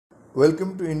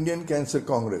Welcome to Indian Cancer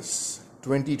Congress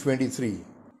 2023,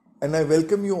 and I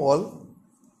welcome you all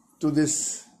to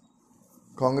this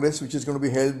Congress which is going to be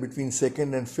held between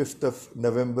 2nd and 5th of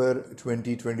November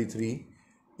 2023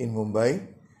 in Mumbai.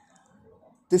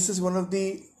 This is one of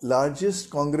the largest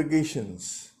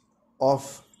congregations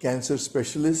of cancer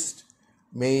specialists,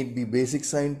 may it be basic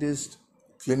scientists,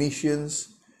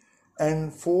 clinicians,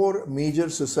 and 4 major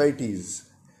societies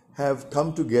have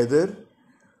come together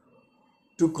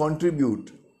to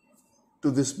contribute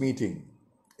to this meeting.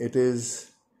 It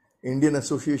is Indian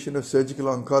Association of Surgical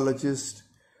Oncologists,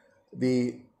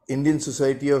 the Indian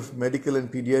Society of Medical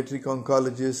and Pediatric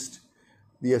Oncologists,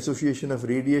 the Association of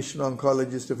Radiation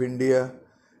Oncologists of India,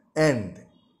 and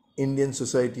Indian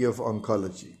Society of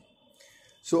Oncology.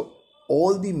 So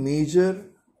all the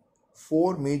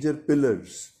 4 major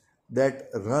pillars that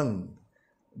run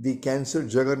the cancer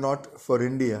juggernaut for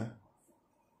India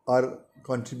are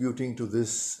contributing to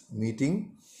this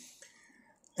meeting,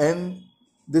 and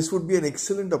this would be an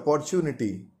excellent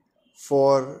opportunity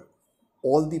for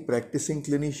all the practicing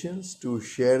clinicians to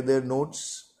share their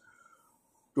notes,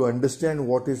 to understand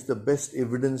what is the best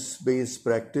evidence-based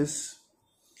practice.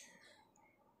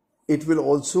 It will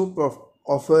also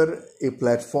offer a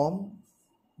platform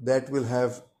that will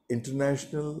have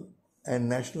international and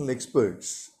national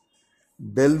experts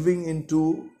delving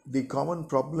into the common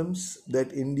problems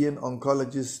that Indian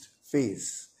oncologists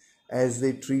face as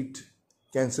they treat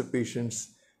cancer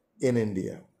patients in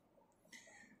India.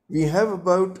 We have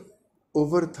about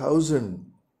over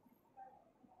 1,000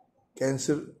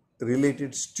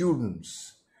 cancer-related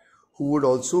students who would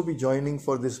also be joining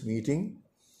for this meeting.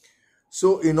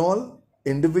 So in all,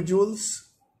 individuals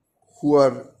who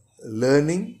are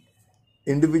learning,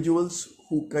 individuals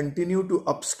who continue to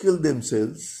upskill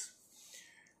themselves,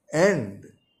 and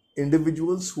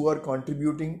individuals who are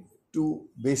contributing to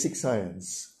basic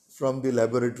science from the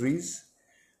laboratories.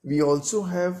 We also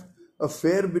have a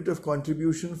fair bit of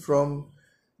contribution from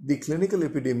the clinical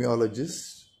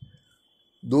epidemiologists,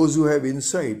 those who have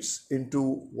insights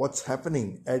into what's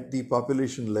happening at the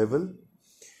population level.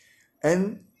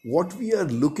 And what we are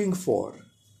looking for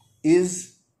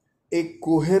is a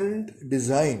coherent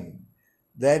design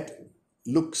that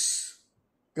looks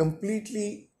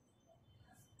completely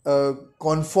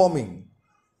conforming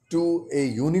to a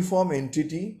uniform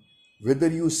entity, whether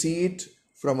you see it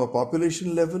from a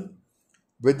population level,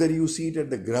 whether you see it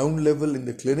at the ground level in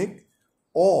the clinic,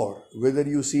 or whether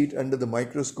you see it under the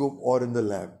microscope or in the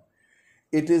lab.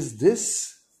 It is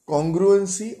this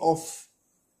congruency of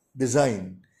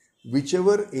design,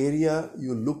 whichever area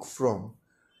you look from,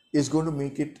 is going to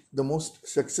make it the most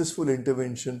successful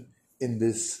intervention in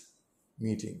this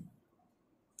meeting.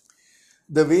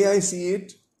 The way I see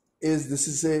it is this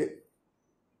is a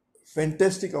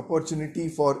fantastic opportunity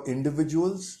for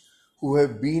individuals who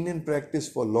have been in practice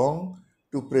for long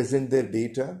to present their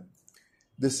data.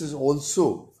 This is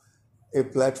also a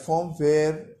platform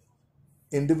where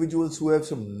individuals who have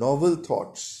some novel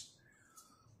thoughts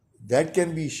that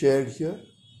can be shared here.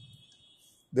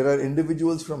 There are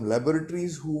individuals from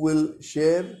laboratories who will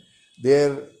share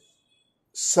their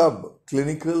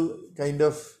subclinical kind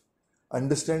of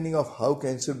understanding of how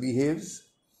cancer behaves.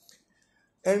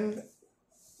 And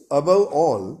above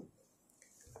all,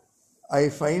 I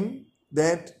find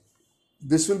that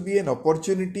this will be an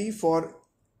opportunity for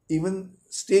even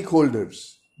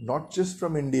stakeholders, not just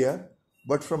from India,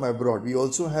 but from abroad. We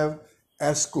also have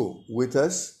ASCO with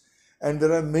us, and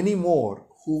there are many more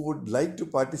who would like to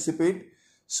participate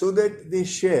so that they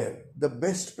share the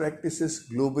best practices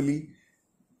globally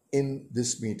in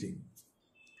this meeting.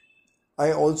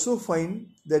 I also find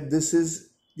that this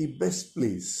is the best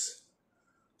place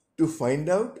to find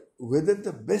out whether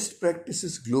the best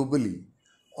practices globally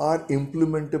are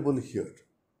implementable here.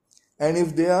 And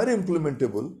if they are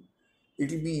implementable, it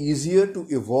will be easier to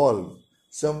evolve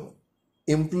some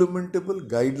implementable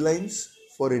guidelines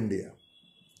for India.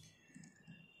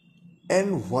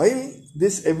 And while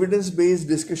this evidence-based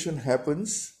discussion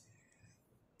happens,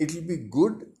 it will be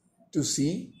good to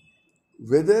see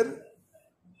whether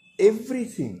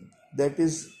everything that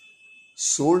is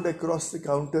sold across the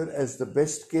counter as the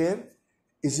best care,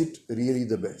 is it really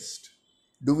the best?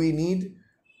 Do we need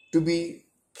to be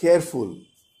careful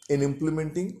in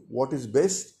implementing what is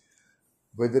best,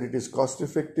 whether it is cost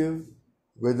effective,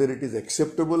 whether it is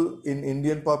acceptable in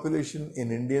Indian population,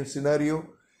 in Indian scenario,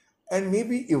 and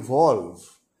maybe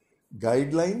evolve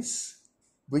guidelines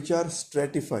which are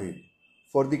stratified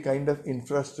for the kind of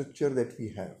infrastructure that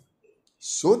we have,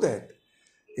 so that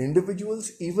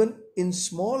individuals even in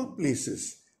small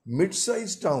places,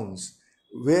 mid-sized towns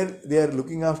where they are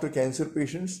looking after cancer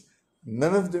patients,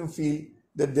 none of them feel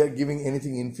that they are giving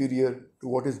anything inferior to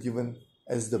what is given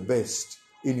as the best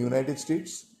in United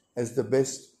States, as the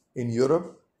best in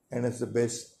Europe, and as the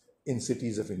best in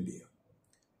cities of India.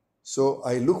 So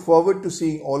I look forward to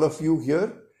seeing all of you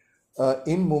here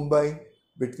in Mumbai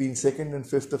between 2nd and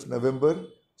 5th of November,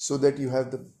 so that you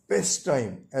have the best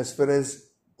time as far as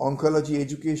oncology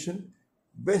education,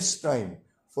 best time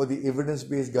for the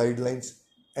evidence-based guidelines,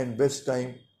 and best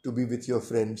time to be with your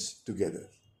friends together.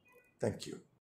 Thank you.